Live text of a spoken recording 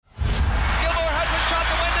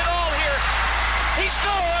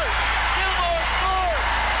scores! Gilmore scores!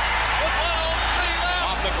 With 103 left.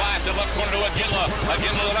 Off the glass, the left corner to Aginla.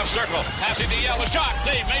 Aginla, the left circle. Passing to Yell. A shot.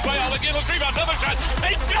 Save made by Yell. Aginla, rebound. Another shot.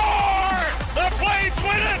 They score! The Flames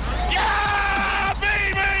win it! Yeah,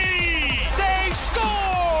 baby! They score!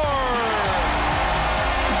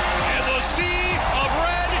 And the sea of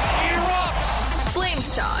red erupts.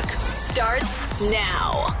 Flames Talk starts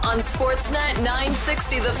now on Sportsnet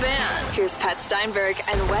 960 The Fan. Here's Pat Steinberg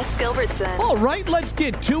and Wes Gilbertson. All right, let's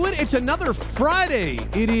get to it. It's another Friday.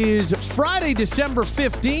 It is Friday, December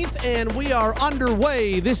 15th, and we are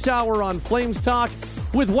underway this hour on Flames Talk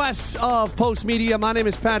with Wes of Post Media. My name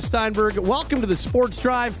is Pat Steinberg. Welcome to the Sports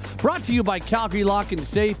Drive, brought to you by Calgary Lock and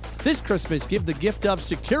Safe. This Christmas, give the gift of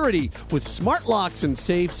security with smart locks and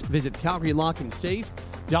safes. Visit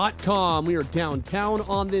CalgaryLockandSafe.com. We are downtown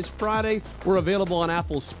on this Friday. We're available on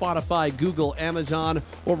Apple, Spotify, Google, Amazon,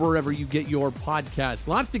 or wherever you get your podcasts.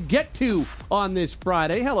 Lots to get to on this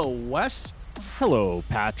Friday. Hello, Wes. Hello,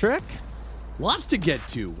 Patrick. Lots to get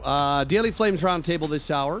to. Daily Flames Roundtable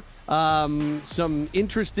this hour. Some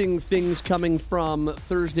interesting things coming from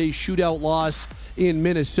Thursday's shootout loss in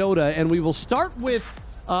Minnesota. And we will start with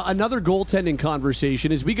another goaltending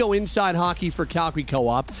conversation as we go inside hockey for Calgary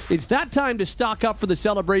Co-op. It's that time to stock up for the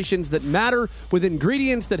celebrations that matter with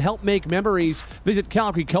ingredients that help make memories. Visit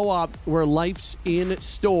Calgary Co-op, where life's in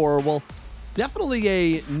store. Well, definitely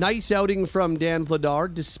a nice outing from Dan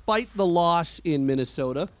Vladar, despite the loss in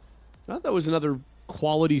Minnesota. I thought that was another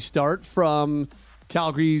quality start from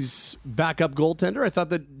Calgary's backup goaltender. I thought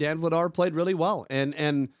that Dan Vladar played really well.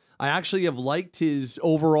 And I actually have liked his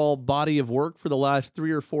overall body of work for the last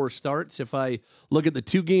 3 or 4 starts. If I look at the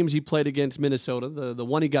 2 games he played against Minnesota, the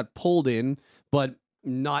one he got pulled in, but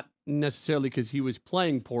not necessarily because he was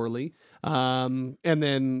playing poorly. And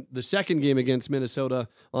then the second game against Minnesota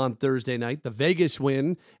on Thursday night, the Vegas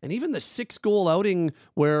win, and even the 6-goal outing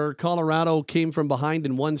where Colorado came from behind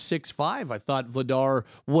and won 6-5. I thought Vladar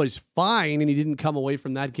was fine, and he didn't come away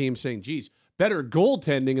from that game saying, geez, better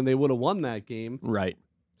goaltending, and they would have won that game. Right.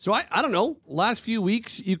 So I don't know. Last few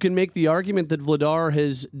weeks, you can make the argument that Vladar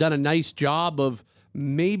has done a nice job of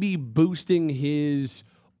maybe boosting his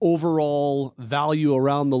overall value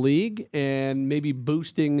around the league and maybe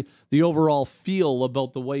boosting the overall feel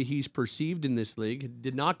about the way he's perceived in this league.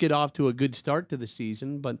 Did not get off to a good start to the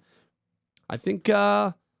season, but I think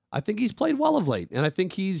he's played well of late, and I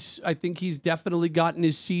think he's definitely gotten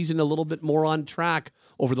his season a little bit more on track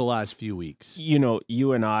over the last few weeks. You know,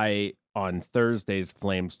 you and I on Thursday's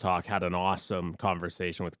Flames Talk had an awesome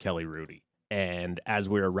conversation with Kelly Rudy, and as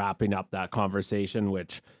we were wrapping up that conversation,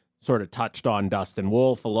 which sort of touched on Dustin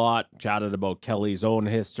Wolf a lot, chatted about Kelly's own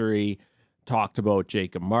history, talked about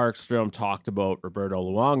Jacob Markstrom, talked about Roberto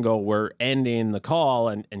Luongo. We're ending the call,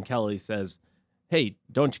 and Kelly says, hey,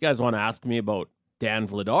 don't you guys want to ask me about Dan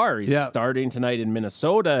Vladar? He's starting tonight in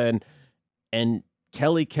Minnesota. And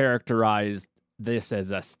Kelly characterized this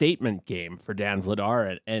as a statement game for Dan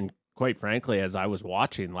Vladar. And quite frankly, as I was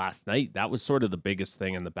watching last night, that was sort of the biggest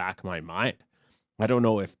thing in the back of my mind. I don't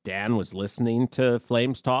know if Dan was listening to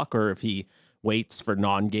Flames Talk or if he waits for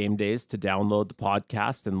non-game days to download the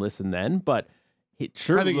podcast and listen then, but it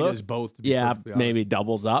sure I think looked, he does both. Maybe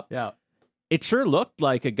doubles up. Yeah. It sure looked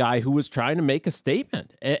like a guy who was trying to make a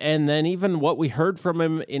statement. And then even what we heard from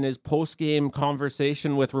him in his post-game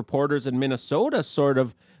conversation with reporters in Minnesota sort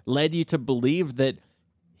of led you to believe that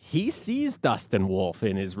he sees Dustin Wolf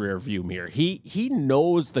in his rearview mirror. He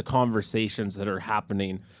knows the conversations that are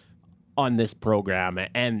happening on this program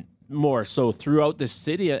and more so throughout the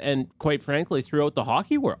city and quite frankly throughout the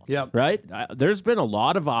hockey world. Yeah. Right? There's been a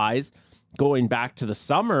lot of eyes going back to the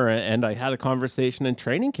summer, and I had a conversation in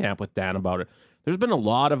training camp with Dan about it. There's been a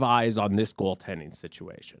lot of eyes on this goaltending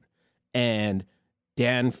situation, and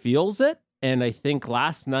Dan feels it, and I think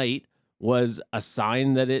last night was a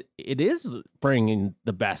sign that it is bringing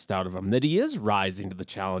the best out of him, that he is rising to the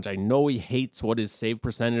challenge. I know he hates what his save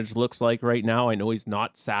percentage looks like right now. I know he's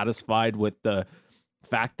not satisfied with the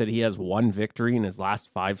fact that he has 1 victory in his last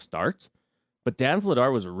 5 starts. But Dan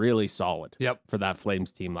Vladar was really solid for that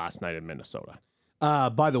Flames team last night in Minnesota.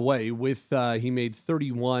 By the way, with he made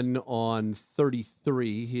 31 on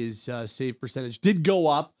 33. His save percentage did go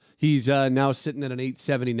up. He's now sitting at an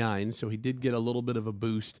 879, so he did get a little bit of a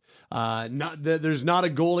boost. There's not a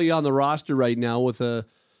goalie on the roster right now with a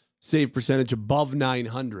save percentage above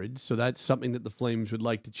 900, so that's something that the Flames would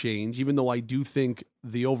like to change, even though I do think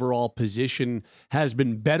the overall position has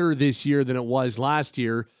been better this year than it was last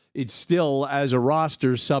year. It's still, as a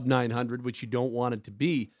roster, sub 900, which you don't want it to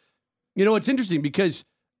be. You know, it's interesting because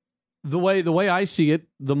The way I see it,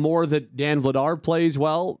 the more that Dan Vladar plays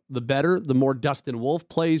well, the better. The more Dustin Wolf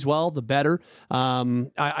plays well, the better.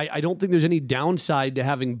 I don't think there's any downside to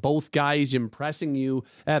having both guys impressing you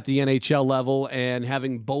at the NHL level and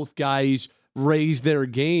having both guys raise their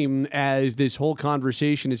game as this whole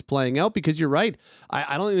conversation is playing out, because you're right.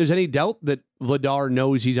 I don't think there's any doubt that Vladar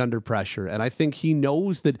knows he's under pressure. And I think he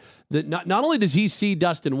knows that not only does he see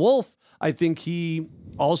Dustin Wolf, I think he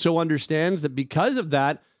also understands that because of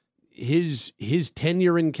that, his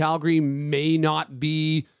tenure in Calgary may not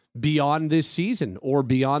be beyond this season or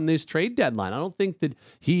beyond this trade deadline. I don't think that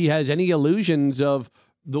he has any illusions of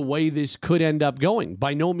the way this could end up going.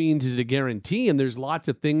 By no means is it a guarantee, and there's lots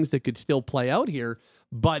of things that could still play out here.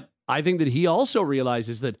 But I think that he also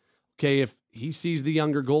realizes that, okay, if he sees the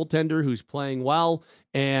younger goaltender who's playing well,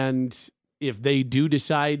 and if they do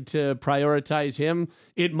decide to prioritize him,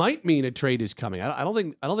 it might mean a trade is coming. I don't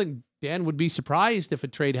think Dan would be surprised if a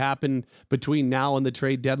trade happened between now and the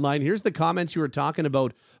trade deadline. Here's the comments you were talking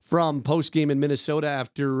about from postgame in Minnesota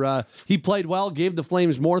after he played well, gave the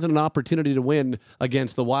Flames more than an opportunity to win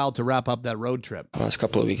against the Wild to wrap up that road trip. The last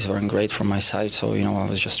couple of weeks weren't great from my side, so I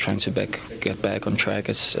was just trying to get back on track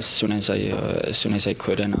as soon as I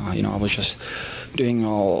could, and I was just doing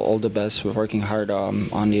all the best. We're working hard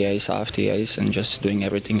on the ice, off the ice, and just doing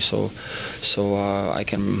everything so I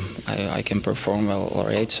can perform well. All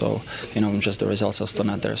right, so just the results are still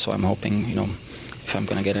not there. So I'm hoping if I'm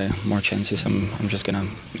gonna get more chances, I'm just gonna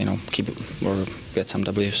keep or get some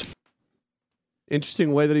W's.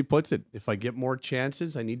 Interesting way that he puts it. If I get more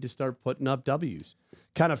chances, I need to start putting up W's.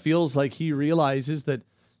 Kind of feels like he realizes that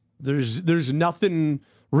there's nothing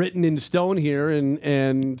written in stone here,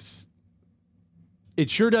 and it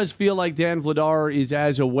sure does feel like Dan Vladar is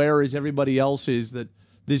as aware as everybody else is that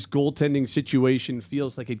this goaltending situation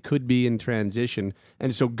feels like it could be in transition.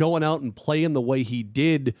 And so going out and playing the way he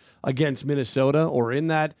did against Minnesota, or in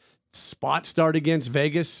that spot start against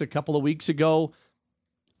Vegas a couple of weeks ago,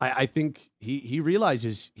 I think he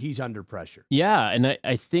realizes he's under pressure. Yeah, and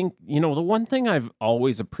I think, the one thing I've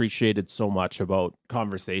always appreciated so much about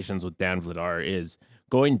conversations with Dan Vladar is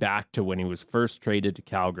going back to when he was first traded to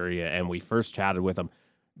Calgary and we first chatted with him.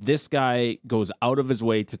 This guy goes out of his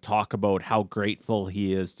way to talk about how grateful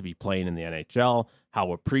he is to be playing in the NHL,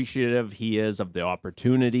 how appreciative he is of the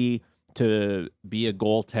opportunity to be a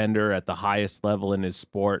goaltender at the highest level in his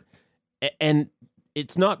sport. And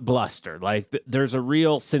it's not bluster. Like, there's a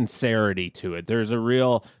real sincerity to it.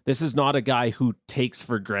 This is not a guy who takes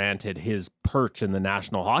for granted his perch in the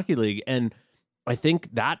National Hockey League. And I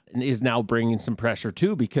think that is now bringing some pressure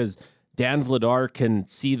too, because Dan Vladar can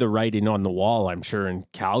see the writing on the wall, I'm sure, in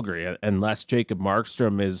Calgary. Unless Jacob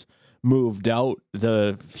Markstrom is moved out,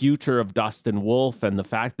 the future of Dustin Wolf and the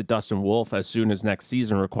fact that Dustin Wolf, as soon as next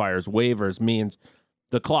season, requires waivers means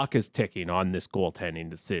the clock is ticking on this goaltending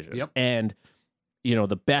decision. Yep. And,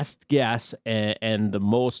 the best guess and the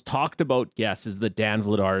most talked about guess is that Dan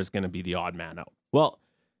Vladar is going to be the odd man out. Well,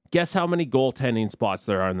 guess how many goaltending spots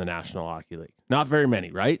there are in the National Hockey League? Not very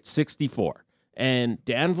many, right? 64. And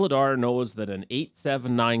Dan Vladar knows that an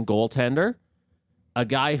 8.79 goaltender, a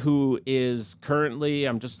guy who is currently,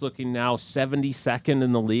 I'm just looking now, 72nd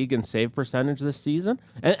in the league in save percentage this season.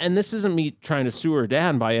 And this isn't me trying to sewer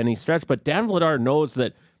Dan by any stretch, but Dan Vladar knows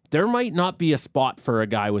that there might not be a spot for a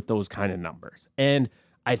guy with those kind of numbers. And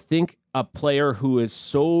I think a player who is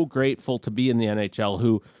so grateful to be in the NHL,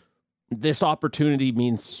 who this opportunity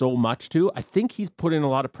means so much to, I think he's putting a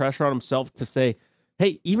lot of pressure on himself to say,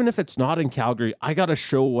 hey, even if it's not in Calgary, I got to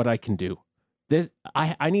show what I can do.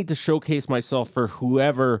 I need to showcase myself for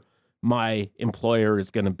whoever my employer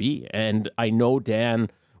is going to be. And I know Dan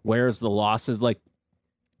wears the losses. Like,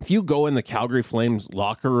 if you go in the Calgary Flames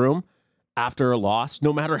locker room after a loss,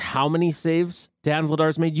 no matter how many saves Dan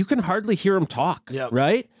Vladar's made, you can hardly hear him talk,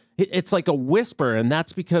 right? It's like a whisper, and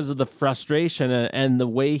that's because of the frustration and the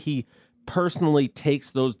way he personally takes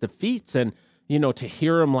those defeats. And to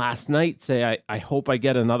hear him last night say, I hope I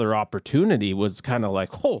get another opportunity, was kind of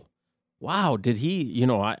like, oh, wow, did he,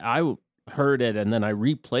 I heard it and then I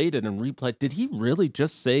replayed it and replayed. Did he really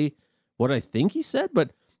just say what I think he said?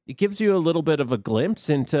 But it gives you a little bit of a glimpse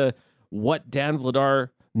into what Dan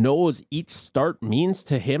Vladar knows each start means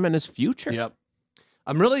to him and his future. Yep.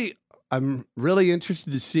 I'm really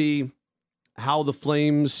interested to see how the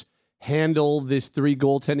Flames handle this three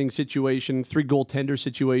goaltender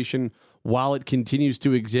situation while it continues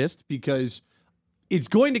to exist, because it's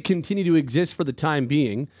going to continue to exist for the time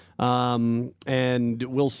being. And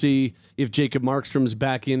we'll see if Jacob Markstrom's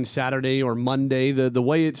back in Saturday or Monday. The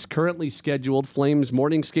way it's currently scheduled, Flames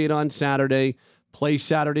morning skate on Saturday, play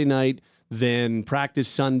Saturday night. then practice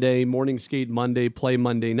Sunday, morning skate Monday, play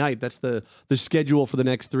Monday night. That's the schedule for the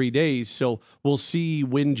next 3 days. So we'll see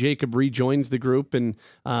when Jacob rejoins the group. And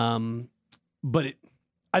but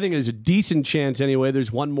I think there's a decent chance anyway.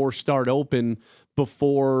 There's one more start open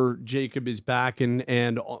before Jacob is back and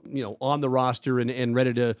on the roster and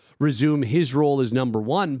ready to resume his role as number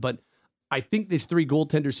one. But I think this 3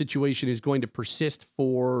 goaltender situation is going to persist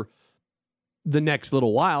for the next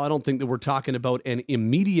little while. I don't think that we're talking about an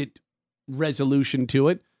immediate resolution to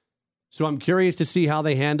it. So I'm curious to see how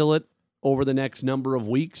they handle it over the next number of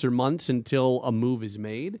weeks or months until a move is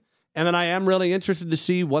made. And then I am really interested to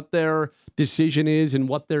see what their decision is and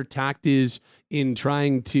what their tact is in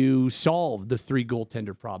trying to solve the 3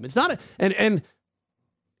 goaltender problem. It's not and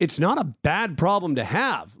it's not a bad problem to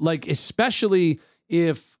have, like especially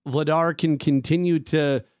if Vladar can continue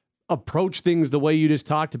to approach things the way you just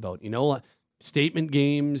talked about, statement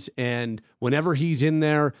games, and whenever he's in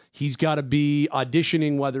there, he's got to be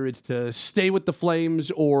auditioning, whether it's to stay with the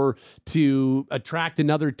Flames or to attract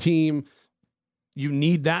another team. You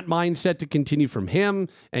need that mindset to continue from him,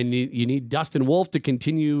 and you need Dustin Wolf to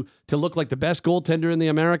continue to look like the best goaltender in the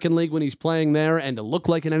American League when he's playing there, and to look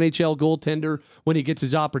like an NHL goaltender when he gets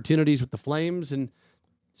his opportunities with the Flames. And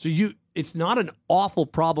so it's not an awful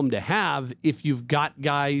problem to have if you've got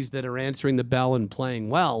guys that are answering the bell and playing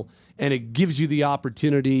well, and it gives you the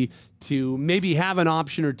opportunity to maybe have an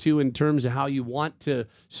option or two in terms of how you want to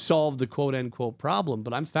solve the quote-unquote problem.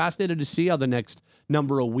 But I'm fascinated to see how the next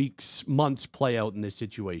number of weeks, months play out in this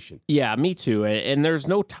situation. Yeah, me too. And there's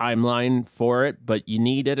no timeline for it, but you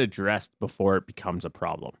need it addressed before it becomes a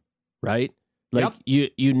problem, right? Like you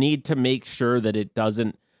need to make sure that it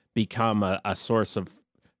doesn't become a source of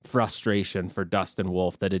frustration for Dustin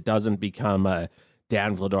Wolf, that it doesn't become a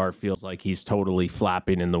Dan Vladar feels like he's totally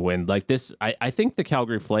flapping in the wind. Like this, I think the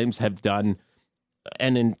Calgary Flames have done,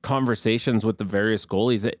 and in conversations with the various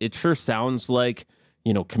goalies, it sure sounds like,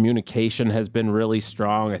 communication has been really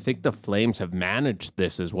strong. I think the Flames have managed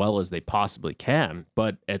this as well as they possibly can.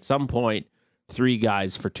 But at some point, 3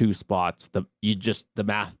 guys for 2 spots, the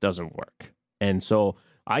math doesn't work. And so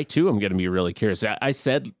I too am going to be really curious. I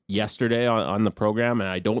said yesterday on the program, and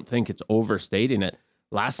I don't think it's overstating it,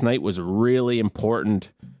 last night was really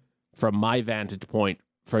important from my vantage point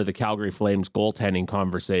for the Calgary Flames goaltending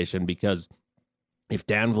conversation, because if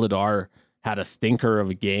Dan Vladar had a stinker of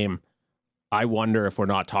a game, I wonder if we're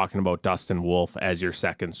not talking about Dustin Wolf as your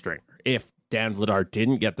second stringer. If Dan Vladar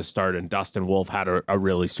didn't get the start and Dustin Wolf had a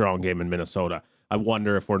really strong game in Minnesota, I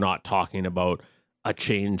wonder if we're not talking about a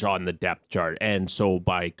change on the depth chart. And so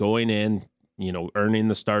by going in, earning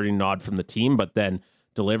the starting nod from the team, but then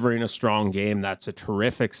delivering a strong game, that's a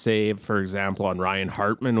terrific save, for example, on Ryan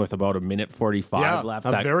Hartman with about 1:45 left.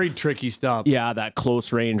 A very tricky stop. Yeah, that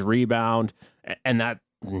close range rebound. And that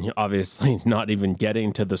obviously not even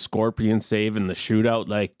getting to the Scorpion save in the shootout.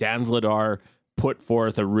 Like, Dan Vladar put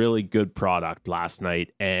forth a really good product last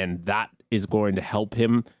night, and that is going to help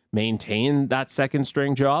him maintain that second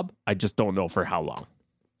string job. I just don't know for how long.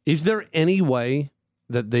 Is there any way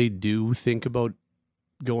that they do think about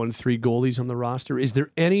going 3 goalies on the roster? Is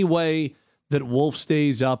there any way that Wolf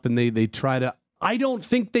stays up and they try to? I don't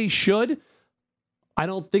think they should. I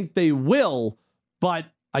don't think they will, but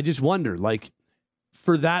I just wonder, like,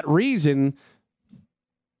 for that reason,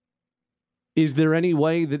 is there any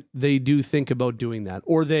way that they do think about doing that?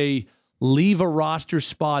 Or they leave a roster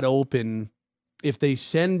spot open? If they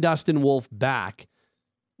send Dustin Wolf back,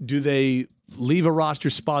 do they leave a roster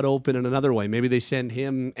spot open in another way? Maybe they send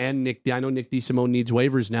him and Nick. I know Nick DeSimone needs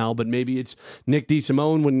waivers now, but maybe it's Nick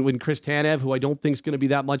DeSimone when Chris Tanev, who I don't think is going to be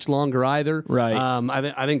that much longer either. Right.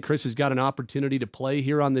 I think Chris has got an opportunity to play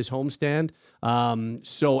here on this homestand.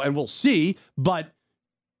 And we'll see. But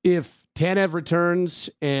if Tanev returns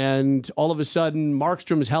and all of a sudden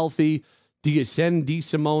Markstrom's healthy, do you send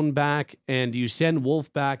DeSimone back and do you send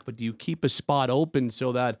Wolf back, but do you keep a spot open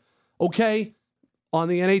so that, okay, on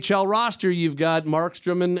the NHL roster, you've got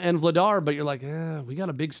Markstrom and Vladar, but you're like, we got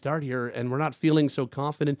a big start here and we're not feeling so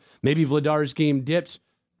confident. Maybe Vladar's game dips.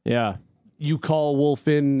 Yeah. You call Wolf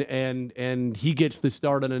in and he gets the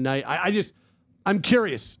start on a night. I'm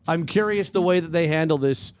curious. I'm curious the way that they handle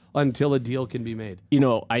this until a deal can be made.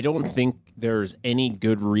 I don't think there's any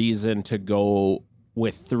good reason to go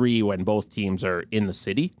with 3 when both teams are in the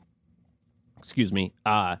city. Excuse me.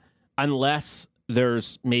 Unless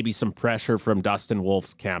there's maybe some pressure from Dustin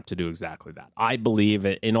Wolf's camp to do exactly that. I believe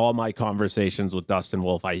in all my conversations with Dustin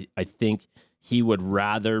Wolf, I think he would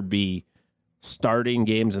rather be starting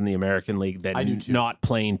games in the American League than not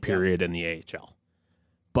playing, period, in the AHL.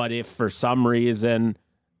 But if for some reason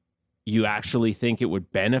you actually think it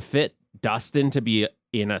would benefit Dustin to be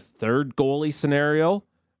in a third goalie scenario,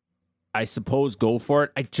 I suppose go for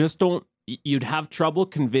it. I just don't, you'd have trouble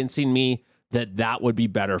convincing me that would be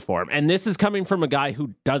better for him. And this is coming from a guy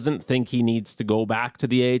who doesn't think he needs to go back to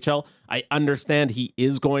the AHL. I understand he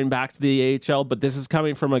is going back to the AHL, but this is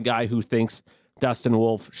coming from a guy who thinks Dustin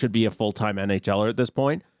Wolf should be a full-time NHLer at this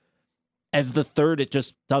point. As the third, it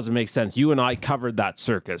just doesn't make sense. You and I covered that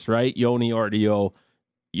circus, right? Yoni Ordio,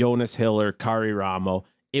 Jonas Hiller, Kari Ramo.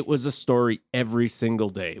 It was a story every single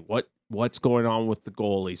day. What's going on with the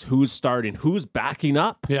goalies? Who's starting? Who's backing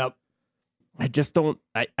up? Yep. I just don't.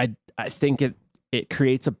 I think it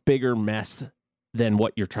creates a bigger mess than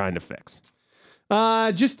what you're trying to fix.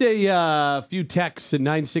 Just a few texts at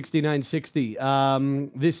 960.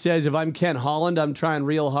 This says, if I'm Ken Holland, I'm trying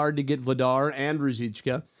real hard to get Vladar and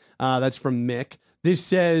Ruzicka. That's from Mick. This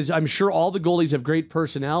says, I'm sure all the goalies have great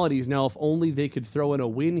personalities. Now, if only they could throw in a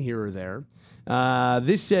win here or there.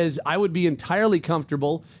 This says, I would be entirely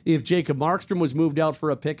comfortable if Jacob Markstrom was moved out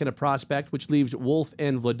for a pick and a prospect, which leaves Wolf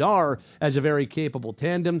and Vladar as a very capable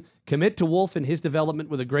tandem. Commit to Wolf and his development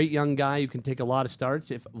with a great young guy who can take a lot of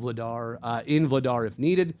starts if Vladar if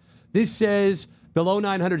needed. This says, below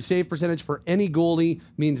 900 save percentage for any goalie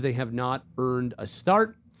means they have not earned a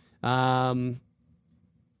start.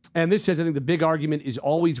 And this says, I think the big argument is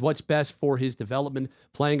always what's best for his development,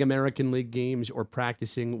 playing American League games or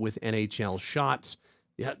practicing with NHL shots.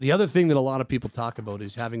 Yeah, the other thing that a lot of people talk about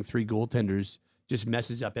is having three goaltenders just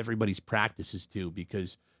messes up everybody's practices too,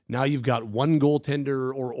 because now you've got one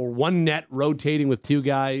goaltender or one net rotating with two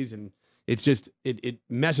guys, and it's just, it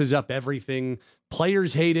messes up everything.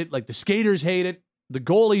 Players hate it, like the skaters hate it, the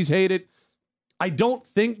goalies hate it. I don't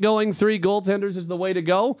think going three goaltenders is the way to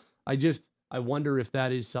go. I wonder if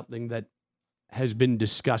that is something that has been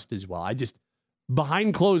discussed as well.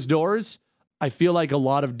 Behind closed doors, I feel like a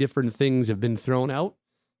lot of different things have been thrown out.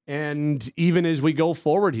 And even as we go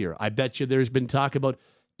forward here, I bet you there's been talk about,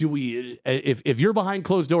 if you're behind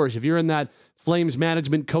closed doors, if you're in that Flames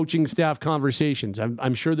management coaching staff conversations,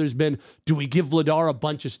 I'm sure there's been, do we give Vladar a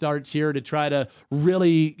bunch of starts here to try to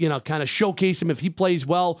really, kind of showcase him? If he plays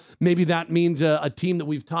well, maybe that means a team that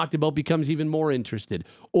we've talked about becomes even more interested.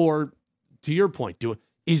 Or, to your point,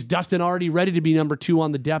 is Dustin already ready to be number 2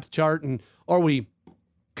 on the depth chart? And are we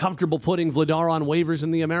comfortable putting Vladar on waivers in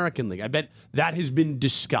the American League? I bet that has been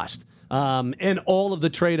discussed. And all of the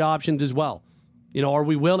trade options as well. Are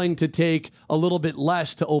we willing to take a little bit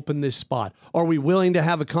less to open this spot? Are we willing to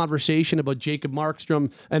have a conversation about Jacob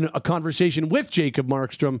Markstrom and a conversation with Jacob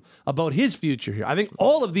Markstrom about his future here? I think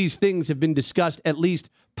all of these things have been discussed, at least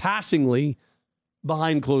passingly,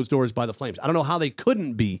 behind closed doors by the Flames. I don't know how they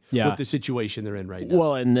couldn't be with the situation they're in right now.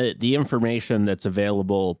 Well, and the information that's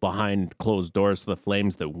available behind closed doors to the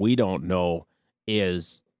Flames that we don't know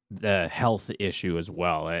is the health issue as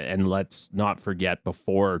well. And let's not forget,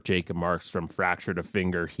 before Jacob Markstrom fractured a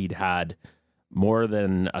finger, he'd had more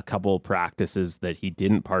than a couple of practices that he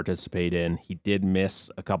didn't participate in. He did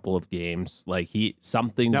miss a couple of games. Like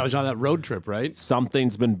something that was on that road trip, right?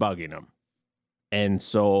 Something's been bugging him. And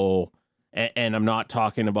so, and I'm not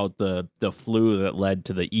talking about the flu that led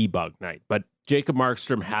to the e-bug night, but Jacob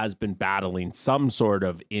Markstrom has been battling some sort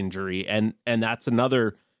of injury, and that's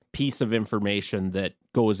another piece of information that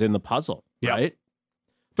goes in the puzzle, right?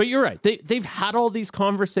 But you're right. They've had all these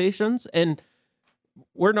conversations, and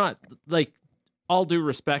we're not, like, all due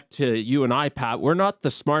respect to you and I, Pat, we're not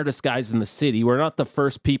the smartest guys in the city. We're not the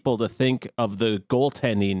first people to think of the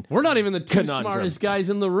goaltending. We're not even the two smartest guys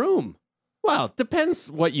in the room. Well, it depends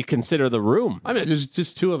what you consider the room. I mean, there's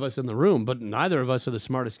just two of us in the room, but neither of us are the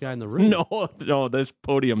smartest guy in the room. No, this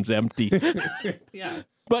podium's empty. Yeah.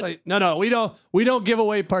 But no, we don't give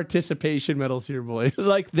away participation medals here, boys.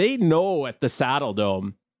 Like, they know at the Saddle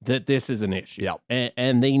Dome that this is an issue. Yeah.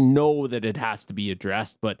 And they know that it has to be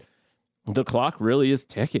addressed, but the clock really is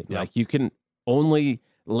ticking. Yeah. Like, you can only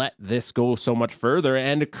let this go so much further.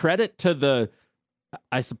 And a credit to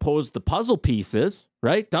I suppose, the puzzle pieces,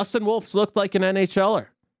 right? Dustin Wolf's looked like an NHLer.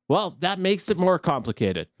 Well, that makes it more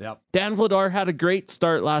complicated. Yep. Dan Vladar had a great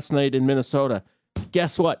start last night in Minnesota.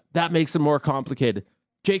 Guess what? That makes it more complicated.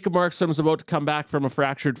 Jacob Markstrom's about to come back from a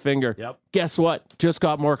fractured finger. Yep. Guess what? Just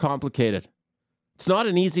got more complicated. It's not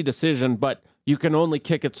an easy decision, but you can only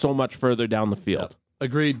kick it so much further down the field. Yep.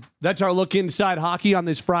 Agreed. That's our look inside hockey on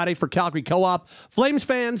this Friday for Calgary Co-op. Flames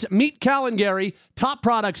fans, meet Cal and Gary, top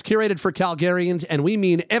products curated for Calgarians, and we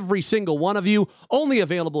mean every single one of you. Only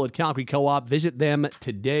available at Calgary Co-op. Visit them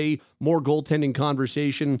today. More goaltending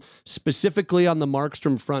conversation, specifically on the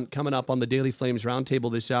Markstrom front, coming up on the Daily Flames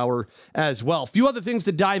Roundtable this hour as well. A few other things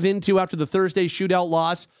to dive into after the Thursday shootout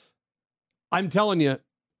loss. I'm telling you,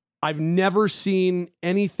 I've never seen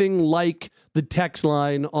anything like the text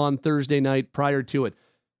line on Thursday night prior to it.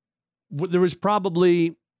 There was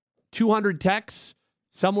probably 200 texts,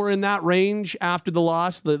 somewhere in that range after the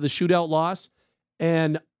loss, the shootout loss.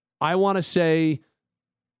 And I want to say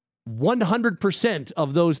 100%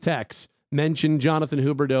 of those texts mentioned Jonathan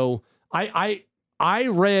Huberdeau. I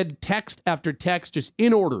read text after text, just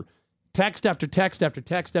in order. Text after text after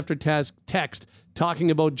text after text,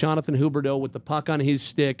 talking about Jonathan Huberdeau with the puck on his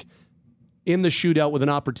stick in the shootout with an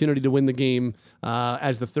opportunity to win the game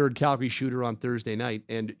as the third Calgary shooter on Thursday night.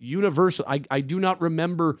 And I do not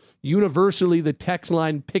remember universally the text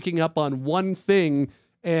line picking up on one thing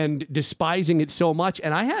and despising it so much.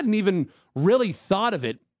 And I hadn't even really thought of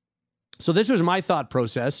it. So this was my thought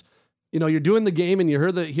process. You know, you're doing the game and you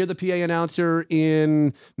hear the PA announcer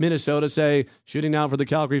in Minnesota say, shooting now for the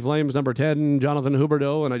Calgary Flames, number 10, Jonathan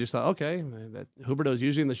Huberdeau. And I just thought, okay, that Huberdeau's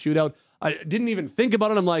usually in the shootout. I didn't even think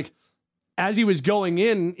about it. I'm like, as he was going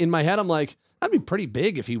in my head, I'm like, that'd be pretty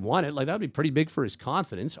big if he won it. Like, that'd be pretty big for his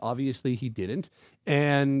confidence. Obviously, he didn't.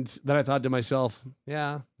 And then I thought to myself,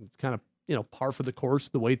 yeah, it's kind of, par for the course,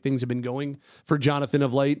 the way things have been going for Jonathan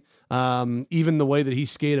of late. Even the way that he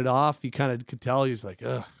skated off, you kind of could tell he's like,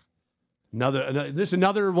 ugh.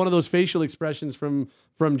 Another one of those facial expressions from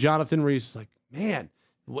Jonathan where he's like, man,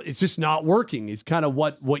 it's just not working. It's kind of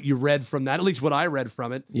what you read from that, at least what I read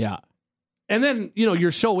from it. Yeah. And then,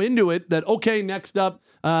 you're so into it that, okay, next up,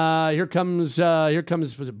 here comes, was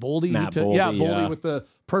it Boldy? Matt Boldy, Boldy with the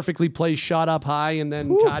perfectly placed shot up high, and then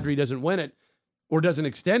Kadri doesn't win it or doesn't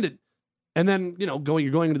extend it. And then, you're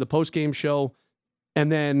going into the postgame show, and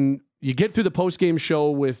then you get through the postgame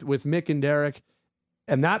show with Mick and Derek,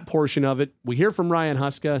 and that portion of it, we hear from Ryan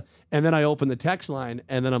Huska, and then I open the text line,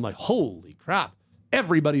 and then I'm like, holy crap,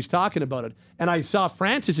 everybody's talking about it. And I saw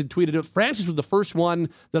Francis had tweeted it. Francis was the first one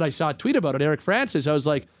that I saw tweet about it, Eric Francis. I was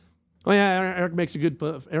like, oh yeah, Eric makes a good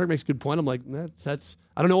point. I'm like, that's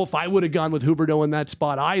I don't know if I would have gone with Huberdeau in that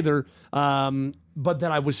spot either. But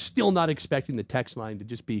then I was still not expecting the text line to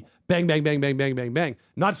just be bang, bang, bang, bang, bang, bang, bang.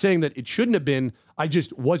 Not saying that it shouldn't have been. I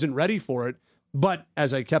just wasn't ready for it. But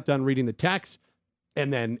as I kept on reading the text,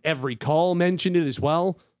 and then every call mentioned it as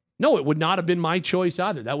well. No, it would not have been my choice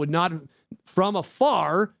either. That would not, from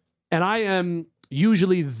afar, and I am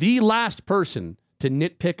usually the last person to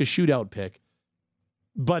nitpick a shootout pick,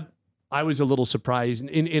 but I was a little surprised.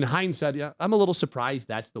 In hindsight, yeah, I'm a little surprised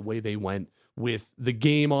that's the way they went with the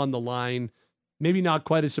game on the line. Maybe not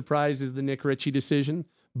quite as surprised as the Nick Ritchie decision,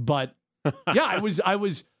 but yeah,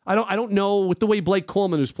 I don't know with the way Blake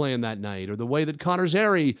Coleman was playing that night or the way that Connor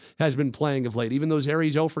Zary has been playing of late, even though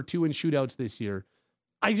Zary's 0 for 2 in shootouts this year.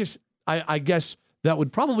 I guess that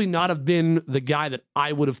would probably not have been the guy that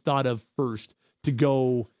I would have thought of first to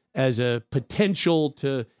go as a potential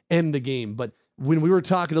to end the game. But when we were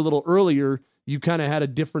talking a little earlier, you kind of had a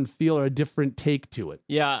different feel or a different take to it.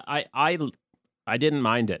 Yeah, I didn't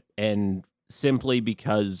mind it. And simply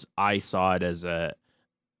because I saw it as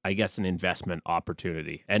an investment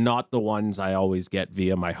opportunity, and not the ones I always get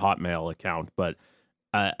via my Hotmail account, but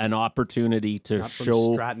an opportunity to not show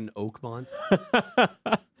from Stratton Oakmont.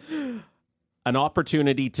 An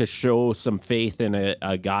opportunity to show some faith in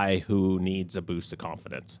a guy who needs a boost of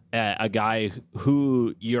confidence, a guy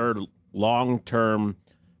who your long-term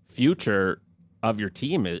future of your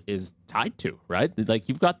team is tied to, right? Like,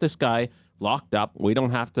 you've got this guy locked up. We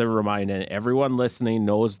don't have to remind it. Everyone listening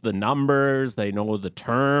knows the numbers. They know the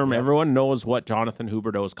term. Yep. Everyone knows what Jonathan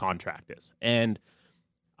Huberdeau's contract is. And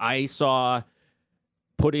I saw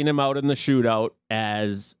putting him out in the shootout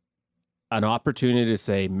as an opportunity to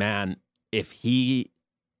say, man, if he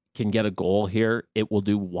can get a goal here, it will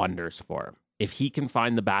do wonders for him. If he can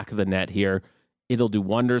find the back of the net here, it'll do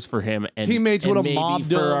wonders for him and teammates would have maybe mobbed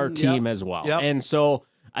for him. our team as well. Yep. And so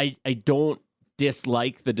I don't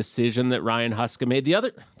dislike the decision that Ryan Huska made. The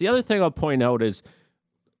other thing I'll point out is,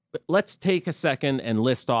 let's take a second and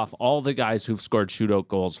list off all the guys who've scored shootout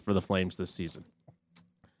goals for the Flames this season.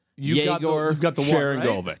 You've got the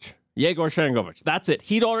Sharangovich. One, right? Yegor Sharangovich. That's it.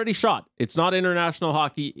 He'd already shot. It's not international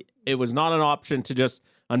hockey. It was not an option to just,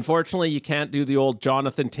 unfortunately, you can't do the old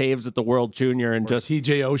Jonathan Taves at the World Junior and just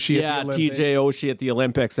TJ Oshie at the Olympics. TJ Oshie at the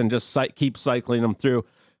Olympics and just keep cycling them through.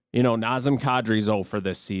 Nazem Kadri's 0 for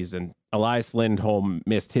this season. Elias Lindholm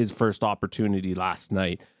missed his first opportunity last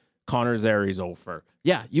night. Connor Zary's 0 for.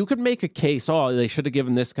 Yeah, you could make a case, they should have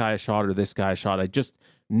given this guy a shot or this guy a shot.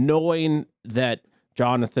 Knowing that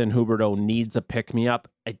Jonathan Huberdeau needs a pick-me-up,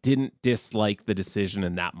 I didn't dislike the decision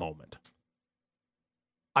in that moment.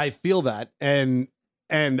 I feel that, and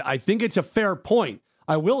I think it's a fair point.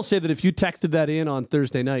 I will say that if you texted that in on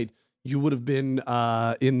Thursday night, you would have been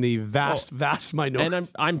in the vast minority. And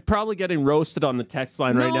I'm probably getting roasted on the text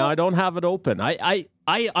line right now. I don't have it open. I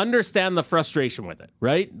understand the frustration with it,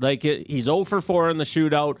 right? Like he's 0 for 4 in the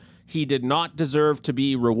shootout. He did not deserve to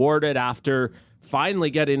be rewarded after finally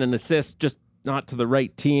getting an assist, just not to the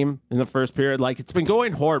right team in the first period. Like, it's been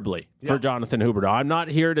going horribly for Jonathan Huberdeau. I'm not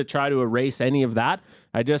here to try to erase any of that.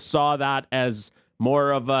 I just saw that as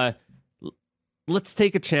more of a, let's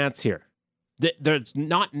take a chance here. There's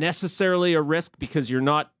not necessarily a risk because you're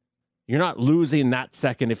not losing that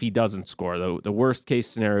second if he doesn't score. The worst case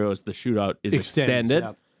scenario is the shootout is extended.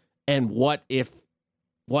 Yep. And what if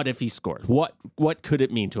he scores? What could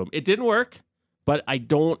it mean to him? It didn't work, but I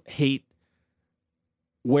don't hate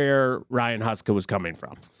where Ryan Huska was coming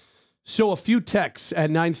from. So a few texts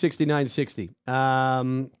at 960, 960.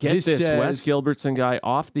 Get this Wes Gilbertson guy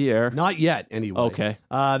off the air. Not yet, anyway. Okay.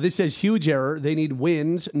 This says, huge error. They need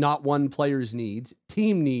wins, not one player's needs.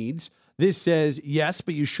 Team needs. This says, yes,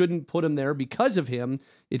 but you shouldn't put him there because of him.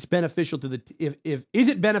 It's beneficial to the... Is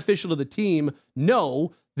it beneficial to the team?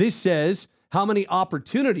 No. This says, how many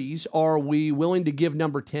opportunities are we willing to give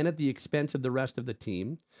number 10 at the expense of the rest of the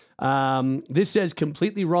team? This says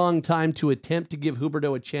completely wrong time to attempt to give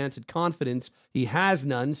Huberdeau a chance at confidence. He has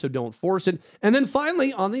none, so don't force it. And then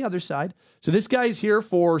finally, on the other side, so this guy's here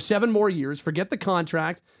for 7 more years. Forget the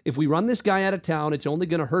contract. If we run this guy out of town, it's only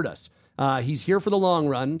going to hurt us. He's here for the long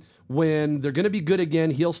run. When they're going to be good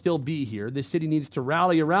again, he'll still be here. This city needs to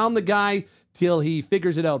rally around the guy till he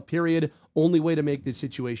figures it out, period. Only way to make this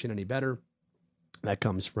situation any better. That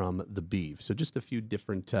comes from the Beeve. So just a few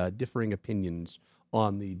different differing opinions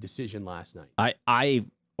on the decision last night. I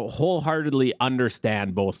wholeheartedly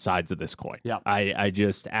understand both sides of this coin. Yeah. I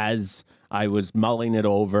just, as I was mulling it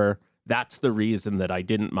over, that's the reason that I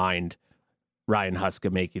didn't mind Ryan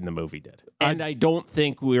Huska making the move he did. And I don't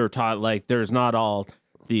think we were taught, like, there's not all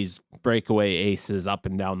these breakaway aces up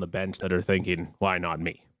and down the bench that are thinking, why not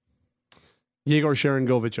me? Yegor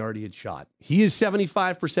Sharangovich already had shot. He is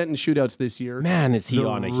 75% in shootouts this year. Man, is he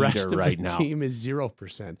on a heater right now. The team is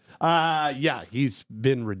 0%. Yeah, he's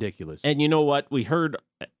been ridiculous. And you know what? We heard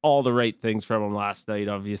all the right things from him last night.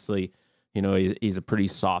 Obviously, you know, he's a pretty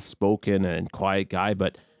soft-spoken and quiet guy,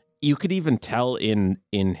 but you could even tell in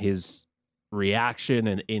his reaction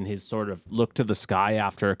and in his sort of look to the sky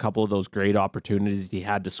after a couple of those great opportunities he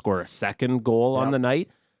had to score a second goal on the night.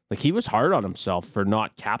 Like, he was hard on himself for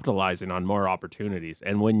not capitalizing on more opportunities.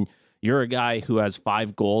 And when you're a guy who has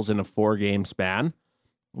 5 goals in a 4-game span,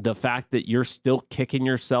 the fact that you're still kicking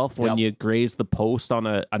yourself when you graze the post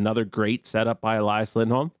on another great setup by Elias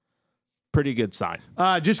Lindholm, pretty good sign.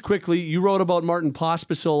 Just quickly, you wrote about Martin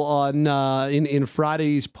Pospisil on in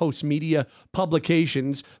Friday's post-media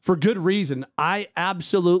publications for good reason. I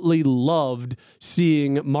absolutely loved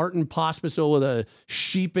seeing Martin Pospisil with a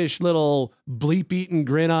sheepish little bleep-eaten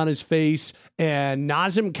grin on his face and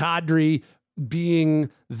Nazem Kadri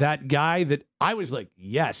being that guy that I was like,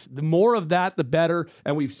 yes, the more of that, the better.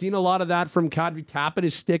 And we've seen a lot of that from Kadri tapping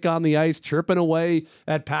his stick on the ice, chirping away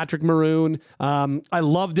at Patrick Maroon. I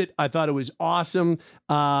loved it. I thought it was awesome.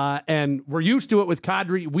 And we're used to it with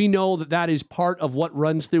Kadri. We know that is part of what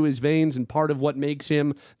runs through his veins and part of what makes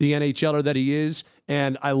him the NHLer that he is.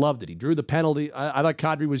 And I loved it. He drew the penalty. I thought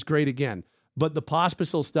Kadri was great again. But the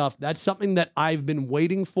Pospisil stuff, that's something that I've been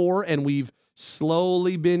waiting for, and we've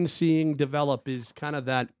slowly been seeing develop, is kind of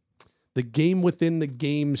that the game within the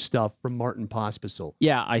game stuff from Martin Pospisil.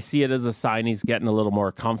 Yeah, I see it as a sign he's getting a little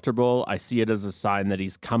more comfortable. I see it as a sign that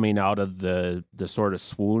he's coming out of the sort of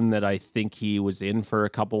swoon that I think he was in for a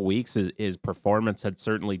couple weeks. His performance had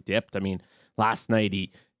certainly dipped. I mean, last night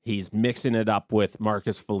he's mixing it up with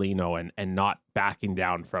Marcus Foligno and not backing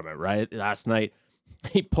down from it, right? Last night,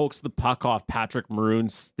 he pokes the puck off Patrick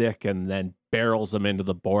Maroon's stick and then barrels him into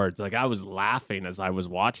the boards. Like, I was laughing as I was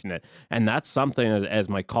watching it. And that's something, as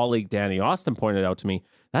my colleague Danny Austin pointed out to me,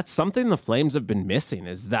 that's something the Flames have been missing,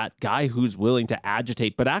 is that guy who's willing to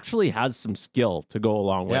agitate, but actually has some skill to go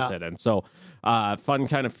along with it. And so, fun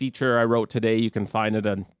kind of feature I wrote today. You can find it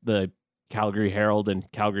on the Calgary Herald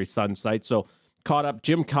and Calgary Sun site. So, caught up.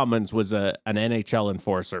 Jim Cummins was an NHL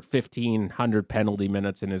enforcer, 1,500 penalty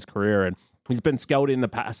minutes in his career, and he's been scouting the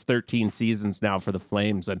past 13 seasons now for the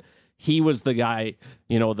Flames, and he was the guy,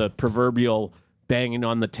 you know, the proverbial banging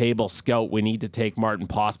on the table scout. We need to take Martin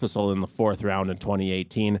Pospisil in the 4th round in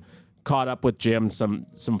 2018. Caught up with Jim, some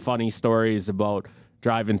funny stories about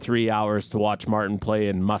driving 3 hours to watch Martin play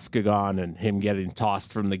in Muskegon and him getting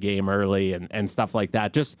tossed from the game early and stuff like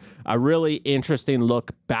that. Just a really interesting look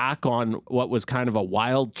back on what was kind of a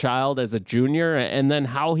wild child as a junior, and then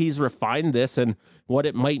how he's refined this and what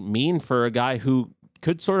it might mean for a guy who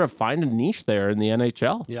could sort of find a niche there in the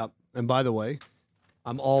NHL. Yep. And by the way,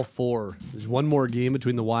 I'm all for. There's one more game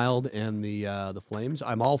between the Wild and the Flames.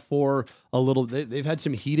 I'm all for a little. They've had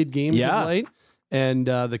some heated games of late, and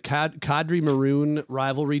the Kadri Maroon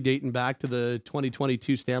rivalry dating back to the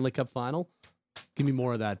 2022 Stanley Cup Final. Give me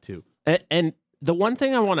more of that too. And the one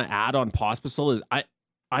thing I want to add on Pospisil is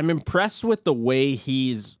I'm impressed with the way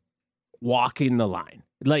he's walking the line.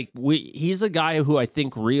 Like he's a guy who I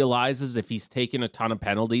think realizes if he's taking a ton of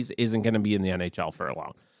penalties, isn't going to be in the NHL for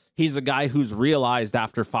long. He's a guy who's realized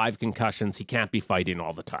after 5 concussions, he can't be fighting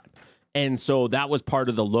all the time. And so that was part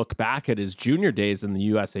of the look back at his junior days in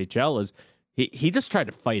the USHL is he just tried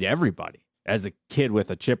to fight everybody as a kid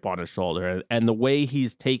with a chip on his shoulder. And the way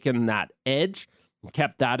he's taken that edge,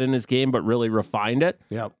 kept that in his game, but really refined it.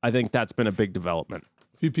 Yep. I think that's been a big development.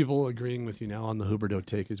 A few people agreeing with you now on the Huberdeau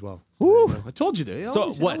take as well. Ooh. I told you to.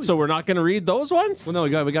 So what? So we're not going to read those ones? Well, no,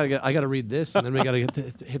 I got to read this, and then we got to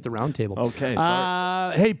hit the round table. Okay.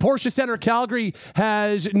 Hey, Porsche Center Calgary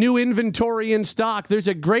has new inventory in stock. There's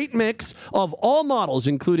a great mix of all models,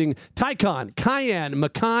 including Taycan, Cayenne,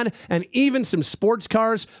 Macan, and even some sports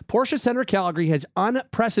cars. Porsche Center Calgary has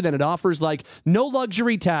unprecedented offers like no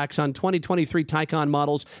luxury tax on 2023 Taycan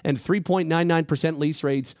models and 3.99% lease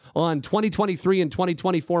rates on 2023 and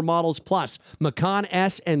 2024 models, plus Macan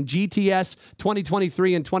S and GTS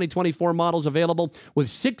 2023 and 2024 models available with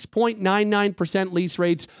 6.99% lease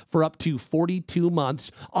rates for up to 42 months.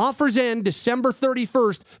 Offers end December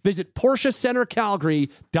 31st. Visit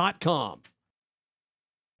PorscheCenterCalgary.com.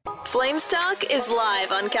 Flames Talk is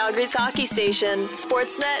live on Calgary's hockey station,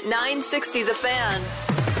 Sportsnet 960 The Fan.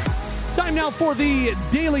 Time now for the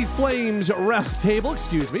Daily Flames Roundtable,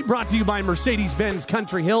 brought to you by Mercedes-Benz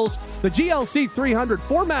Country Hills. The GLC 300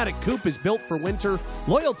 4MATIC Coupe is built for winter.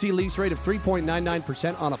 Loyalty lease rate of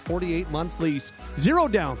 3.99% on a 48-month lease. Zero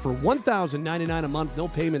down for $1,099 a month. No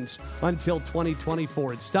payments until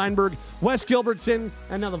 2024. It's Steinberg, Wes Gilbertson,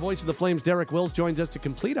 and now the voice of the Flames, Derek Wills, joins us to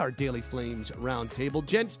complete our Daily Flames Roundtable.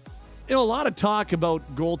 Gents, a lot of talk about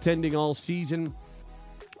goaltending all season.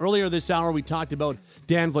 Earlier this hour, we talked about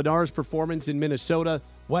Dan Vladar's performance in Minnesota.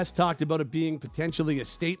 Wes talked about it being potentially a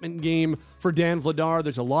statement game for Dan Vladar.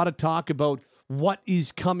 There's a lot of talk about what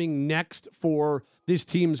is coming next for this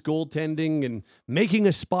team's goaltending and making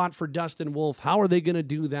a spot for Dustin Wolf. How are they going to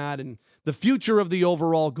do that? And the future of the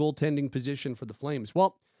overall goaltending position for the Flames.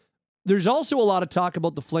 Well, there's also a lot of talk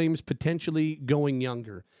about the Flames potentially going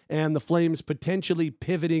younger and the Flames potentially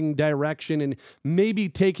pivoting direction and maybe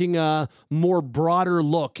taking a more broader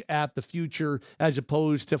look at the future as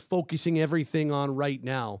opposed to focusing everything on right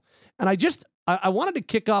now. And I wanted to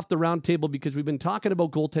kick off the roundtable because we've been talking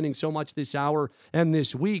about goaltending so much this hour and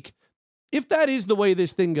this week. If that is the way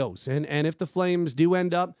this thing goes, and if the Flames do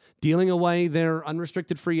end up dealing away their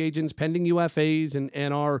unrestricted free agents, pending UFAs,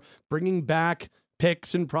 and are bringing back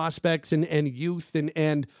picks and prospects and youth,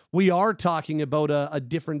 and we are talking about a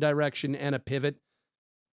different direction and a pivot,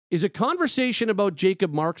 is a conversation about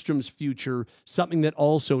Jacob Markstrom's future something that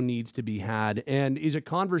also needs to be had? And is a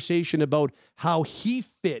conversation about how he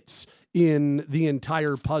fits in the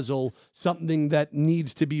entire puzzle something that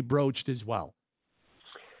needs to be broached as well?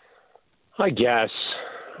 I guess.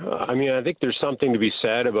 I think there's something to be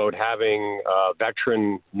said about having a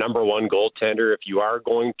veteran number one goaltender if you are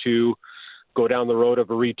going to go down the road of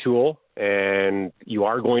a retool and you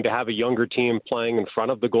are going to have a younger team playing in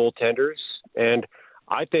front of the goaltenders. And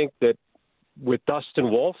I think that with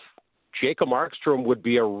Dustin Wolf, Jacob Markstrom would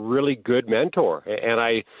be a really good mentor. And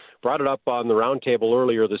I brought it up on the roundtable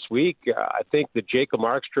earlier this week. I think that Jacob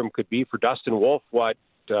Markstrom could be for Dustin Wolf what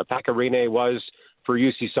Pekka Rinne was for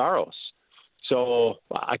UC Saros. So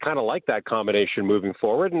I kind of like that combination moving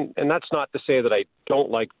forward. And that's not to say that I don't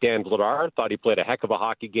like Dan Vladar. I thought he played a heck of a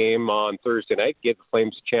hockey game on Thursday night, gave the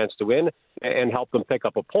Flames a chance to win and help them pick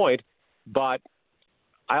up a point. But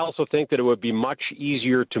I also think that it would be much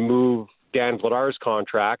easier to move Dan Vladar's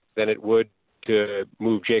contract than it would to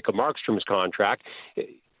move Jacob Markstrom's contract.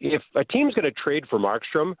 If a team's going to trade for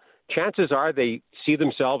Markstrom, chances are they see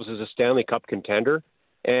themselves as a Stanley Cup contender.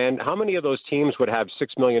 And how many of those teams would have $6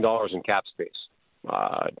 million in cap space?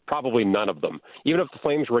 Probably none of them. Even if the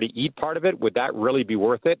Flames were to eat part of it, would that really be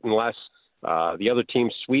worth it unless the other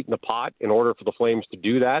teams sweeten the pot in order for the Flames to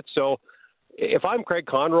do that? So if I'm Craig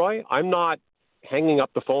Conroy, I'm not hanging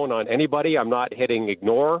up the phone on anybody. I'm not hitting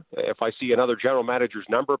ignore. If I see another general manager's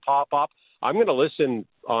number pop up, I'm going to listen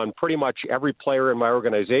on pretty much every player in my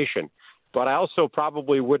organization. But I also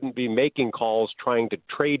probably wouldn't be making calls trying to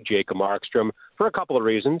trade Jacob Markstrom for a couple of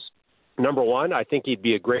reasons. Number one, I think he'd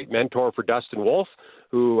be a great mentor for Dustin Wolf,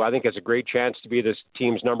 who I think has a great chance to be this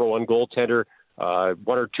team's number one goaltender 1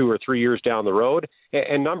 or 2 or 3 years down the road.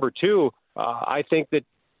 And number two, I think that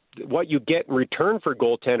what you get in return for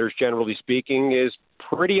goaltenders, generally speaking, is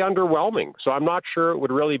pretty underwhelming. So I'm not sure it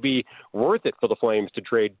would really be worth it for the Flames to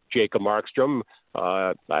trade Jacob Markstrom.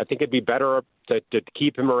 I think it'd be better to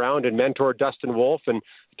keep him around and mentor Dustin Wolf, and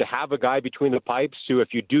to have a guy between the pipes who,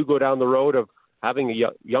 if you do go down the road of having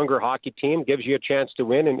a younger hockey team, gives you a chance to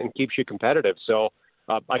win and keeps you competitive. So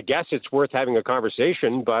I guess it's worth having a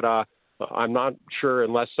conversation, but I'm not sure,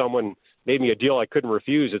 unless someone made me a deal I couldn't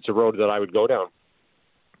refuse, it's a road that I would go down.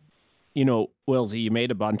 You know, Wilsey, you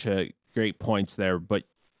made a bunch of great points there, but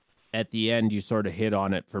at the end, you sort of hit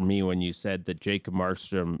on it for me when you said that Jacob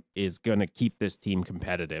Markstrom is going to keep this team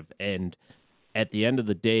competitive. And at the end of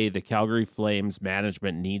the day, the Calgary Flames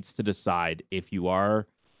management needs to decide, if you are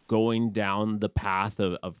going down the path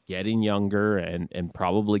of getting younger and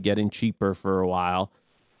probably getting cheaper for a while,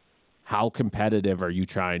 how competitive are you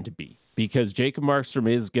trying to be? Because Jacob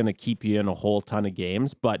Markstrom is going to keep you in a whole ton of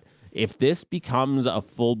games, but if this becomes a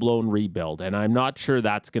full-blown rebuild, and I'm not sure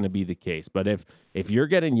that's going to be the case, but if you're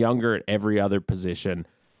getting younger at every other position,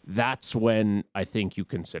 that's when I think you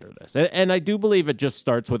consider this. And I do believe it just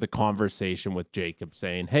starts with a conversation with Jacob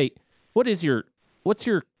saying, hey, what's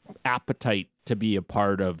your appetite to be a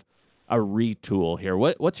part of a retool here?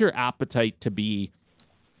 What's your appetite to be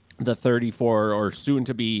the 34 or soon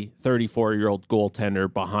to be 34-year-old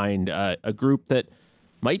goaltender behind a group that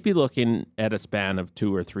might be looking at a span of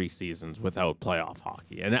 2 or 3 seasons without playoff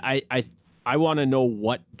hockey? And I want to know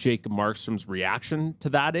what Jacob Markstrom's reaction to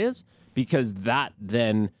that is, because that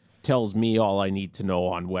then tells me all I need to know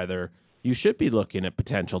on whether you should be looking at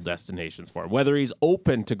potential destinations for him, whether he's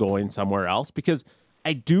open to going somewhere else. Because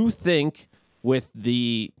I do think with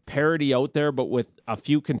the parity out there, but with a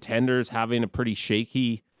few contenders having a pretty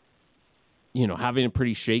shaky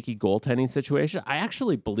goaltending situation, I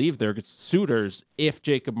actually believe they're suitors if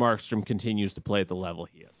Jacob Markstrom continues to play at the level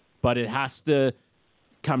he is. But it has to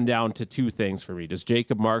come down to 2 things for me. Does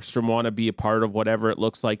Jacob Markstrom want to be a part of whatever it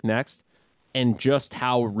looks like next? And just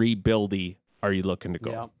how rebuildy are you looking to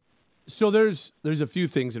go? Yeah. So there's a few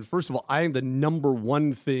things. And first of all, I think the number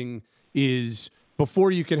one thing is,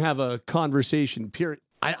 before you can have a conversation, period,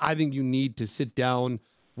 I think you need to sit down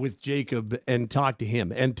with Jacob and talk to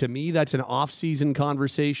him. And to me, that's an off-season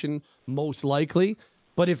conversation, most likely.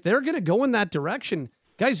 But if they're going to go in that direction,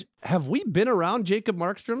 guys, have we been around Jacob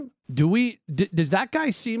Markstrom? Does that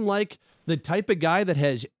guy seem like the type of guy that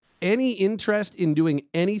has any interest in doing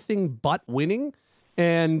anything but winning?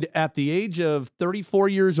 And at the age of 34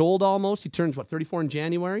 years old, almost, he turns 34 in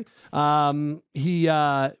January. He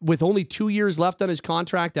with only 2 years left on his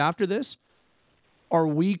contract after this, are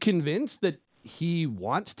we convinced that he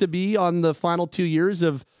wants to be on the final 2 years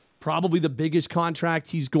of probably the biggest contract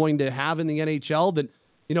he's going to have in the NHL, that,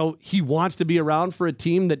 you know, he wants to be around for a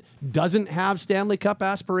team that doesn't have Stanley Cup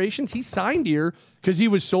aspirations? He signed here because he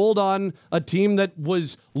was sold on a team that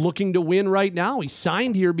was looking to win right now. He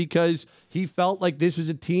signed here because he felt like this was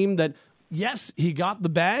a team that, yes, he got the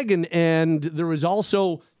bag, and there was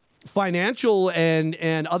also financial and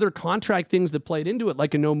other contract things that played into it,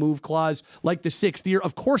 like a no-move clause, like the 6th year.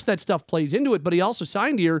 Of course, that stuff plays into it, but he also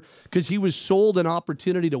signed here because he was sold an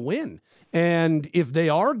opportunity to win. And if they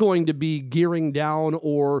are going to be gearing down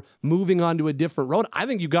or moving on to a different road, I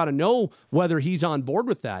think you got to know whether he's on board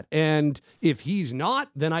with that. And if he's not,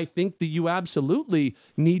 then I think that you absolutely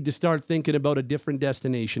need to start thinking about a different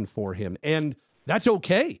destination for him. And that's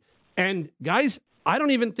okay. And guys, I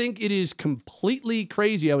don't even think it is completely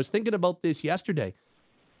crazy. I was thinking about this yesterday.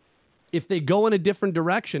 If they go in a different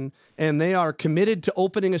direction and they are committed to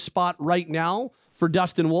opening a spot right now for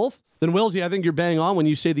Dustin Wolf, then Wilsey, I think you're bang on when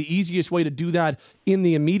you say the easiest way to do that in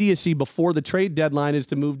the immediacy before the trade deadline is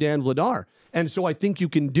to move Dan Vladar. And so I think you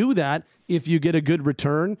can do that if you get a good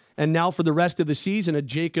return. And now for the rest of the season, a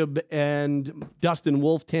Jacob and Dustin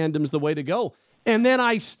Wolf tandem's the way to go. And then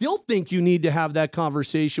I still think you need to have that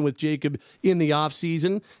conversation with Jacob in the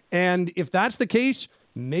offseason. And if that's the case,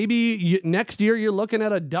 maybe next year you're looking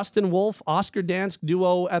at a Dustin Wolf, Oscar Dansk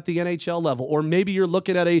duo at the NHL level. Or maybe you're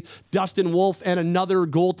looking at a Dustin Wolf and another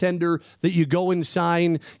goaltender that you go and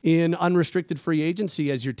sign in unrestricted free agency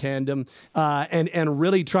as your tandem, and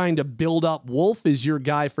really trying to build up Wolf as your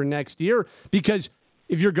guy for next year. Because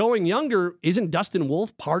if you're going younger, isn't Dustin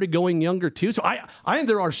Wolf part of going younger too? So I think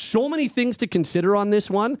there are so many things to consider on this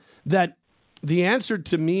one that the answer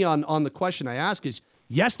to me on the question I ask is,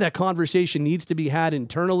 yes, that conversation needs to be had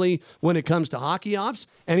internally when it comes to hockey ops.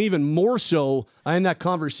 And even more so, and that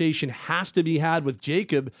conversation has to be had with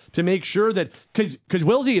Jacob to make sure that, because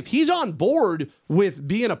Wilsey, if he's on board with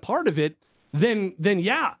being a part of it, then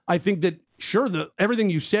yeah, I think that sure, everything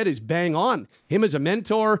you said is bang on. Him as a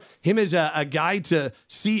mentor, him as a guy to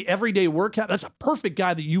see everyday work. That's a perfect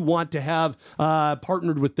guy that you want to have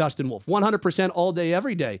partnered with Dustin Wolf. 100% all day,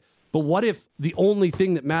 every day. But what if the only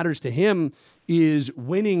thing that matters to him is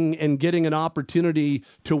winning and getting an opportunity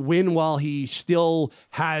to win while he still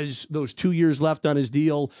has those 2 years left on his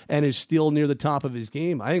deal and is still near the top of his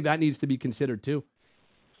game? I think that needs to be considered too.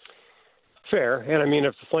 Fair. And I mean,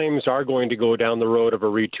 if the Flames are going to go down the road of a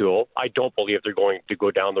retool, I don't believe they're going to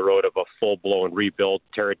go down the road of a full-blown rebuild,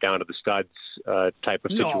 tear it down to the studs type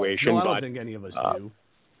of situation. No, I don't think any of us do.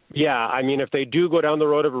 Yeah, I mean, if they do go down the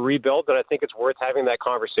road of a rebuild, then I think it's worth having that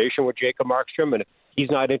conversation with Jacob Markstrom. And if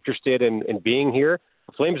he's not interested in being here,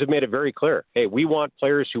 the Flames have made it very clear. Hey, we want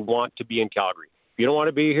players who want to be in Calgary. If you don't want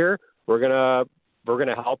to be here, we're gonna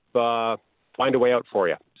help find a way out for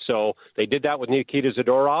you. So they did that with Nikita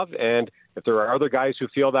Zadorov, and if there are other guys who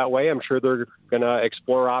feel that way, I'm sure they're going to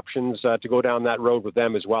explore options to go down that road with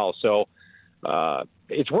them as well. So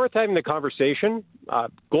it's worth having the conversation.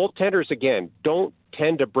 Goaltenders, again, don't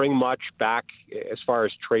tend to bring much back as far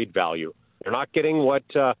as trade value. They're not getting what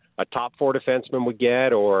a top four defenseman would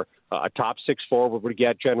get or a top six forward would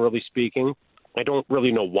get, generally speaking. I don't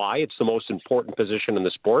really know why. It's the most important position in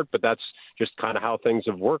the sport, but that's just kind of how things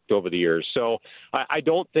have worked over the years. So I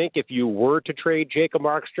don't think if you were to trade Jacob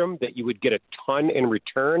Markstrom that you would get a ton in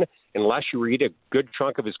return unless you read a good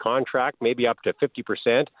chunk of his contract, maybe up to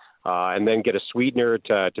 50%, and then get a sweetener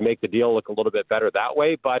to make the deal look a little bit better that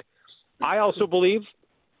way. But I also believe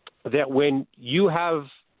that when you have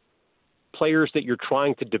players that you're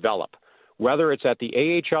trying to develop, whether it's at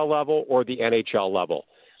the AHL level or the NHL level,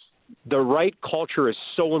 the right culture is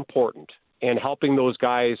so important in helping those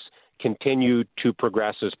guys continue to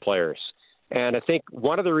progress as players. And I think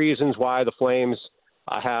one of the reasons why the Flames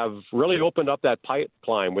have really opened up that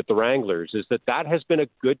pipeline with the Wranglers is that has been a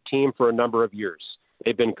good team for a number of years.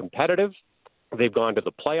 They've been competitive. They've gone to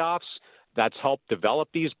the playoffs. That's helped develop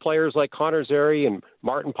these players like Connor Zary and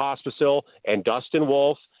Martin Pospisil and Dustin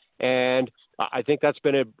Wolf. And I think that's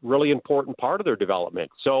been a really important part of their development.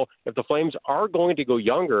 So if the Flames are going to go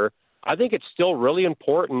younger, I think it's still really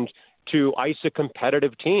important to ice a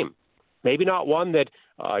competitive team. Maybe not one that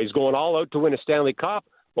is going all out to win a Stanley Cup,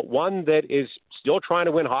 but one that is still trying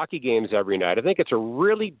to win hockey games every night. I think it's a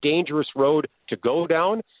really dangerous road to go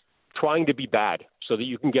down, trying to be bad so that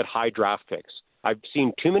you can get high draft picks. I've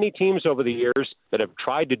seen too many teams over the years that have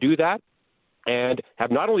tried to do that and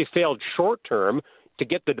have not only failed short term to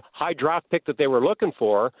get the high draft pick that they were looking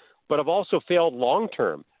for, but have also failed long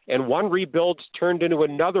term. And one rebuild's turned into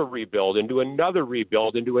another rebuild, into another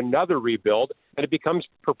rebuild, into another rebuild, and it becomes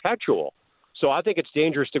perpetual. So I think it's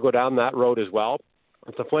dangerous to go down that road as well.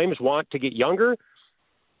 If the Flames want to get younger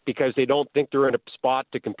because they don't think they're in a spot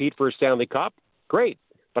to compete for a Stanley Cup, great.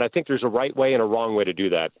 But I think there's a right way and a wrong way to do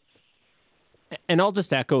that. And I'll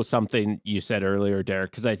just echo something you said earlier,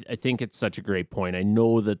 Derek, because I think it's such a great point. I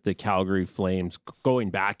know that the Calgary Flames, going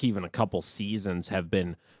back even a couple seasons, have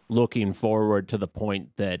been looking forward to the point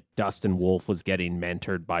that Dustin Wolf was getting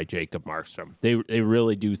mentored by Jacob Markstrom. They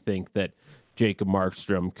really do think that Jacob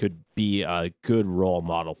Markstrom could be a good role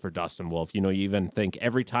model for Dustin Wolf. You know, you even think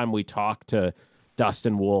every time we talk to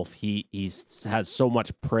Dustin Wolf, he has so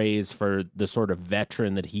much praise for the sort of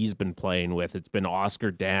veteran that he's been playing with. It's been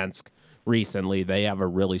Oscar Dansk recently. They have a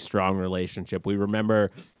really strong relationship. We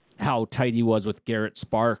remember how tight he was with Garrett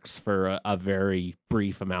Sparks for a very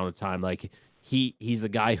brief amount of time. Like he's a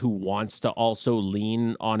guy who wants to also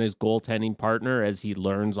lean on his goaltending partner as he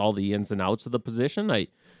learns all the ins and outs of the position.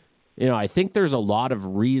 I think there's a lot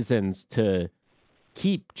of reasons to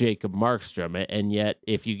keep Jacob Markstrom, and yet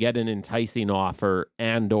if you get an enticing offer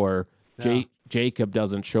Jacob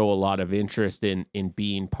doesn't show a lot of interest in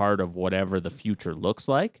being part of whatever the future looks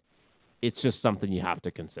like, it's just something you have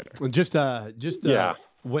to consider.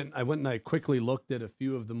 When I went and I quickly looked at a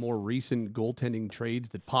few of the more recent goaltending trades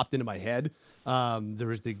that popped into my head. There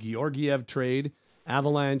was the Georgiev trade,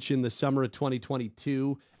 Avalanche in the summer of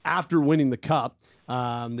 2022. After winning the Cup,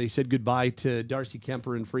 they said goodbye to Darcy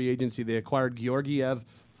Kemper in free agency. They acquired Georgiev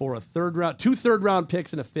for two third-round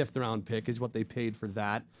picks and a fifth-round pick is what they paid for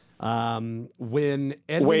that. When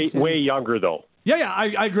Edmonton, way younger though. Yeah,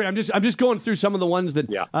 I agree. I'm just going through some of the ones that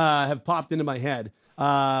have popped into my head.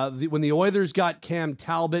 When the Oilers got Cam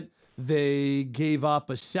Talbot, they gave up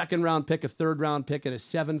a second-round pick, a third-round pick, and a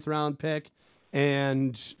seventh-round pick.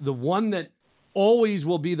 And the one that always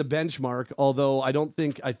will be the benchmark, although I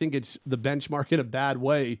think it's the benchmark in a bad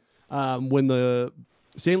way, when the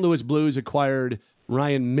St. Louis Blues acquired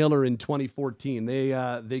Ryan Miller in 2014.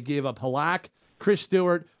 They gave up Halak, Chris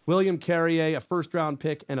Stewart, William Carrier, a first-round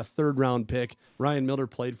pick, and a third-round pick. Ryan Miller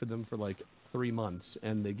played for them for like 3 months,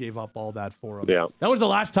 and they gave up all that for him. Yeah. That was the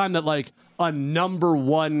last time that, like, a number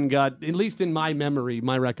one got, at least in my memory,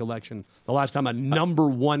 my recollection, the last time a number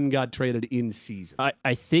one got traded in season.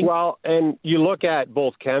 I think... Well, and you look at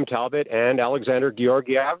both Cam Talbot and Alexander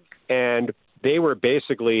Georgiev, and they were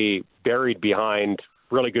basically buried behind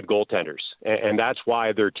really good goaltenders, and that's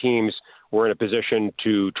why their teams were in a position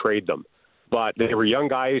to trade them. But they were young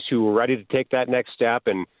guys who were ready to take that next step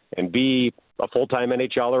and be a full-time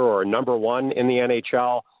NHLer or a number one in the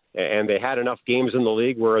NHL, and they had enough games in the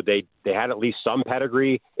league where they had at least some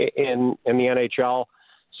pedigree in the NHL.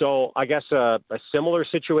 So I guess a similar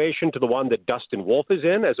situation to the one that Dustin Wolf is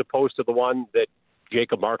in, as opposed to the one that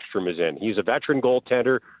Jacob Markstrom is in. He's a veteran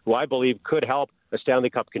goaltender who I believe could help a Stanley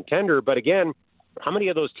Cup contender. But again, how many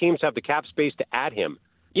of those teams have the cap space to add him?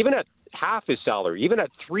 Even at half his salary, even at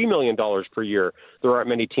 $3 million per year, there aren't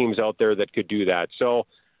many teams out there that could do that. So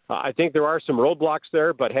I think there are some roadblocks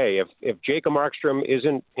there, but hey, if Jacob Markstrom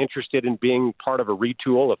isn't interested in being part of a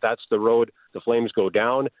retool, if that's the road the Flames go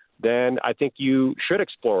down, then I think you should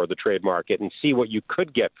explore the trade market and see what you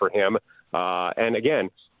could get for him. And again,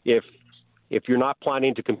 if you're not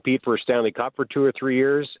planning to compete for a Stanley Cup for 2 or 3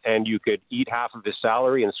 years and you could eat half of his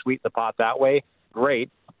salary and sweeten the pot that way, great.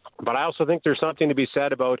 But I also think there's something to be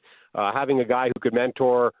said about having a guy who could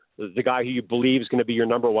mentor the guy who you believe is going to be your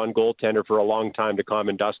number one goaltender for a long time to come,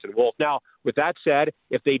 in Dustin Wolf. Now, with that said,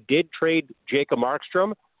 if they did trade Jacob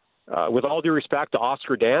Markstrom, with all due respect to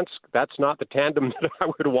Oscar Dansk, that's not the tandem that I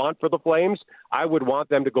would want for the Flames. I would want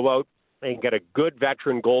them to go out and get a good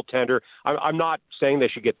veteran goaltender. I'm not saying they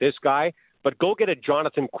should get this guy, but go get a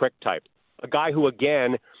Jonathan Quick type, a guy who,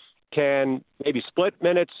 again, can maybe split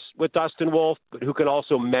minutes with Dustin Wolf, but who can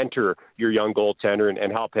also mentor your young goaltender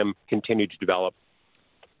and help him continue to develop.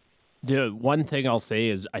 The one thing I'll say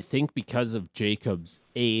is I think because of Jacob's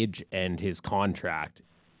age and his contract,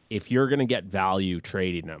 if you're going to get value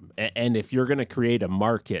trading him, and if you're going to create a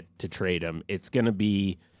market to trade him, it's going to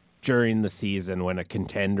be during the season when a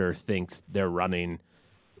contender thinks they're running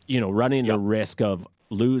the risk of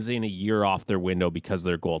losing a year off their window because of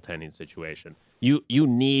their goaltending situation. You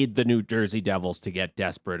need the New Jersey Devils to get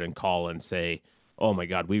desperate and call and say, oh my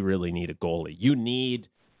God, we really need a goalie. You need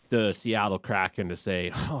the Seattle Kraken to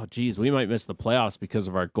say, oh geez, we might miss the playoffs because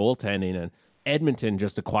of our goaltending, and Edmonton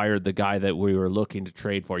just acquired the guy that we were looking to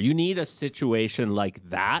trade for. You need a situation like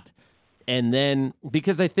that. And then,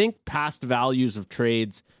 because I think past values of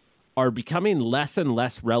trades are becoming less and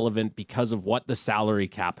less relevant because of what the salary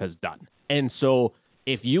cap has done. And so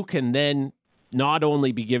if you can then not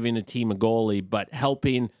only be giving a team a goalie, but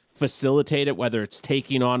helping facilitate it, whether it's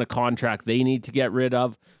taking on a contract they need to get rid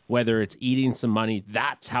of, whether it's eating some money,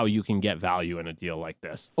 that's how you can get value in a deal like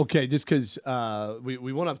this. Okay, just because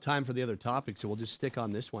we won't have time for the other topics, so we'll just stick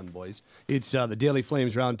on this one, boys. It's the Daily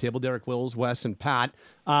Flames Roundtable, Derek Wills, Wes, and Pat.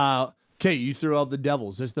 Okay, you threw out the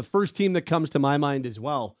Devils. That's the first team that comes to my mind as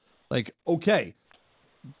well. Like, okay,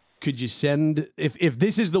 could you send, if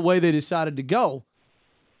this is the way they decided to go,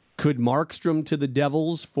 could Markstrom to the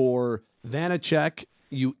Devils for Vanacek?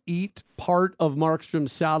 You eat part of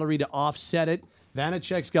Markstrom's salary to offset it.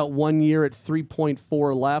 Vanacek's got 1 year at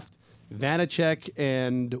 3.4 left. Vanacek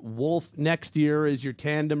and Wolf next year is your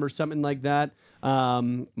tandem or something like that.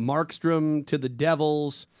 Markstrom to the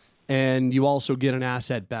Devils, and you also get an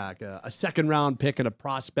asset back, a second-round pick and a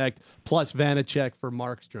prospect, plus Vanacek for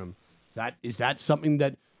Markstrom. Is that something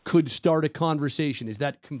that could start a conversation? Is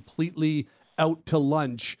that completely out to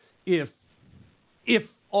lunch if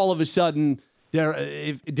all of a sudden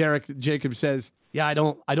if Derek Jacobs says, yeah, I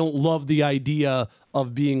don't love the idea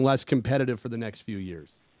of being less competitive for the next few years?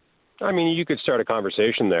 I mean, you could start a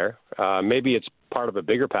conversation there. Maybe it's part of a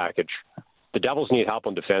bigger package. The Devils need help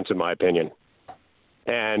on defense, in my opinion.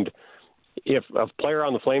 And if a player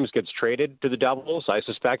on the Flames gets traded to the Devils, I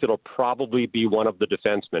suspect it'll probably be one of the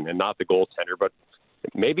defensemen and not the goaltender. But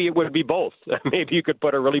maybe it would be both. Maybe you could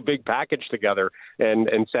put a really big package together and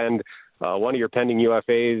send one of your pending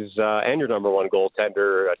UFAs and your number one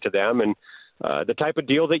goaltender to them. And the type of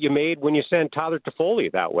deal that you made when you sent Tyler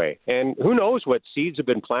Toffoli that way. And who knows what seeds have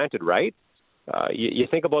been planted, right? You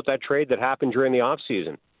think about that trade that happened during the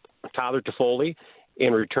offseason. Tyler Toffoli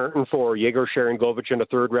in return for Yegor Sharangovich and a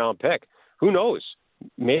third-round pick. Who knows?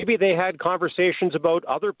 Maybe they had conversations about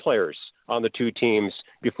other players on the two teams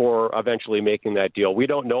before eventually making that deal. We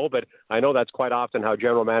don't know, but I know that's quite often how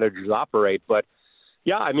general managers operate. But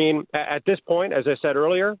yeah, I mean, at this point, as I said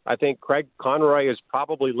earlier, I think Craig Conroy is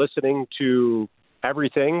probably listening to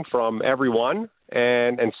everything from everyone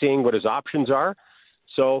and seeing what his options are.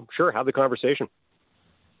 So, sure, have the conversation.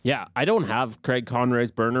 Yeah, I don't have Craig Conroy's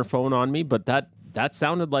burner phone on me, but that that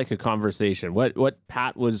sounded like a conversation. What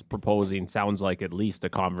Pat was proposing sounds like at least a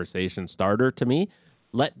conversation starter to me.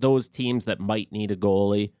 Let those teams that might need a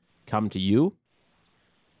goalie come to you,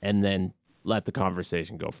 and then let the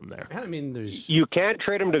conversation go from there. I mean, you can't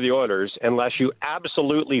trade them to the Oilers unless you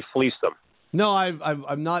absolutely fleece them. No,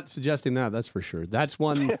 I'm not suggesting that. That's for sure. That's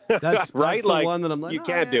one. That's right. That's the like, one that I'm like, you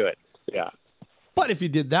can't do it. Yeah. But if you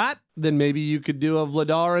did that, then maybe you could do a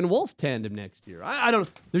Vladar and Wolf tandem next year. I don't.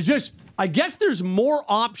 I guess there's more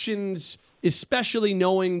options, especially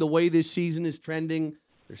knowing the way this season is trending.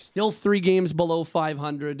 There's still 3 games below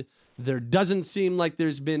 500. There doesn't seem like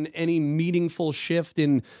there's been any meaningful shift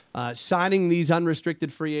in signing these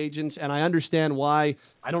unrestricted free agents, and I understand why.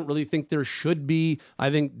 I don't really think there should be. I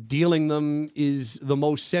think dealing them is the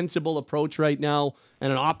most sensible approach right now,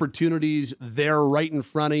 and an opportunity's there right in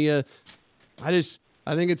front of you.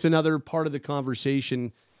 I think it's another part of the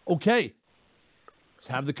conversation. Okay, let's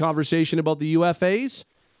have the conversation about the UFAs,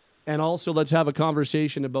 and also let's have a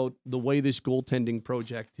conversation about the way this goaltending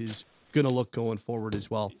project is going to look going forward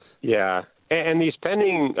as well. Yeah, and these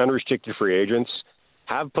pending unrestricted free agents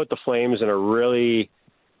have put the Flames in a really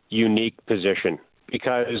unique position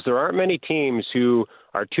because there aren't many teams who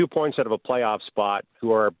are 2 points out of a playoff spot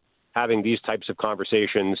who are having these types of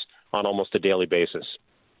conversations on almost a daily basis.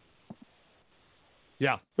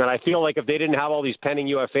 Yeah. And I feel like if they didn't have all these pending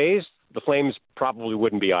UFAs, the Flames probably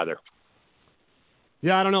wouldn't be either.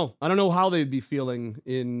 Yeah, I don't know. I don't know how they'd be feeling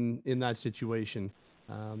in that situation.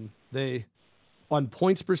 They, on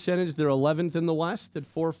points percentage, they're 11th in the West at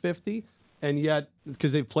 .450, and yet,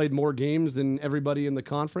 because they've played more games than everybody in the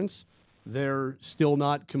conference, they're still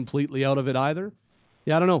not completely out of it either.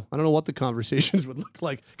 Yeah, I don't know. I don't know what the conversations would look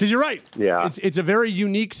like. Because you're right. Yeah. It's a very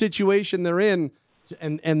unique situation they're in,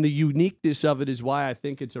 and the uniqueness of it is why I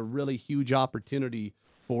think it's a really huge opportunity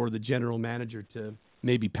for the general manager to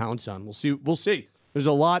maybe pounce on. We'll see. There's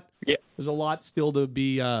a lot. Yeah. There's a lot still to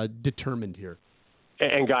be determined here.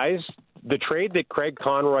 And guys, the trade that Craig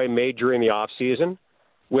Conroy made during the offseason,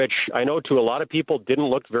 which I know to a lot of people didn't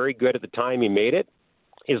look very good at the time he made it,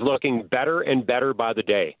 is looking better and better by the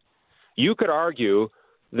day. You could argue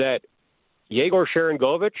that Yegor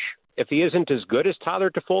Sharangovich, if he isn't as good as Tyler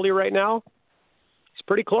Toffoli right now, he's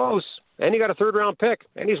pretty close. And he got a third-round pick,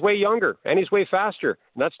 and he's way younger, and he's way faster.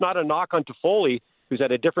 And that's not a knock on Toffoli, who's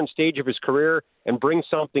at a different stage of his career and brings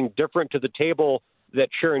something different to the table that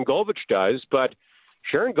Sharangovich does. But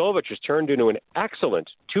Sharangovich has turned into an excellent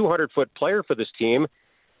 200-foot player for this team.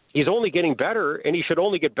 He's only getting better, and he should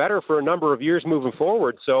only get better for a number of years moving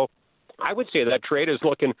forward. So I would say that trade is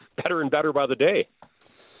looking better and better by the day.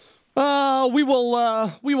 We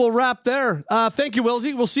will wrap there. Thank you,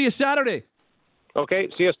 Wilsey. We'll see you Saturday. Okay,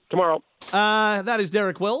 see you tomorrow. That is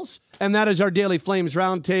Derek Wills, and that is our Daily Flames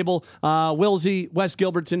Roundtable. Wilsey, Wes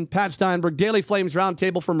Gilbertson, Pat Steinberg. Daily Flames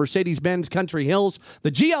Roundtable from Mercedes-Benz Country Hills.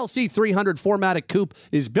 The GLC 300 4MATIC Coupe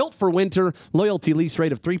is built for winter. Loyalty lease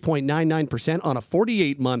rate of 3.99% on a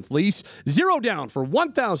 48-month lease. 0 down for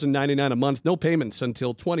 $1,099 a month. No payments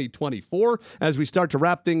until 2024. As we start to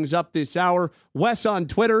wrap things up this hour, Wes on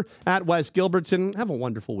Twitter, at Wes Gilbertson. Have a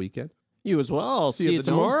wonderful weekend. You as well. See you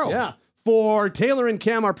tomorrow. Yeah. For Taylor and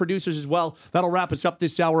Cam, our producers as well. That'll wrap us up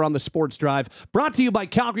this hour on the Sports Drive. Brought to you by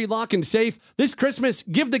Calgary Lock and Safe. This Christmas,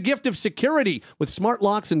 give the gift of security with smart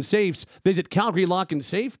locks and safes. Visit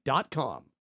CalgaryLockandSafe.com.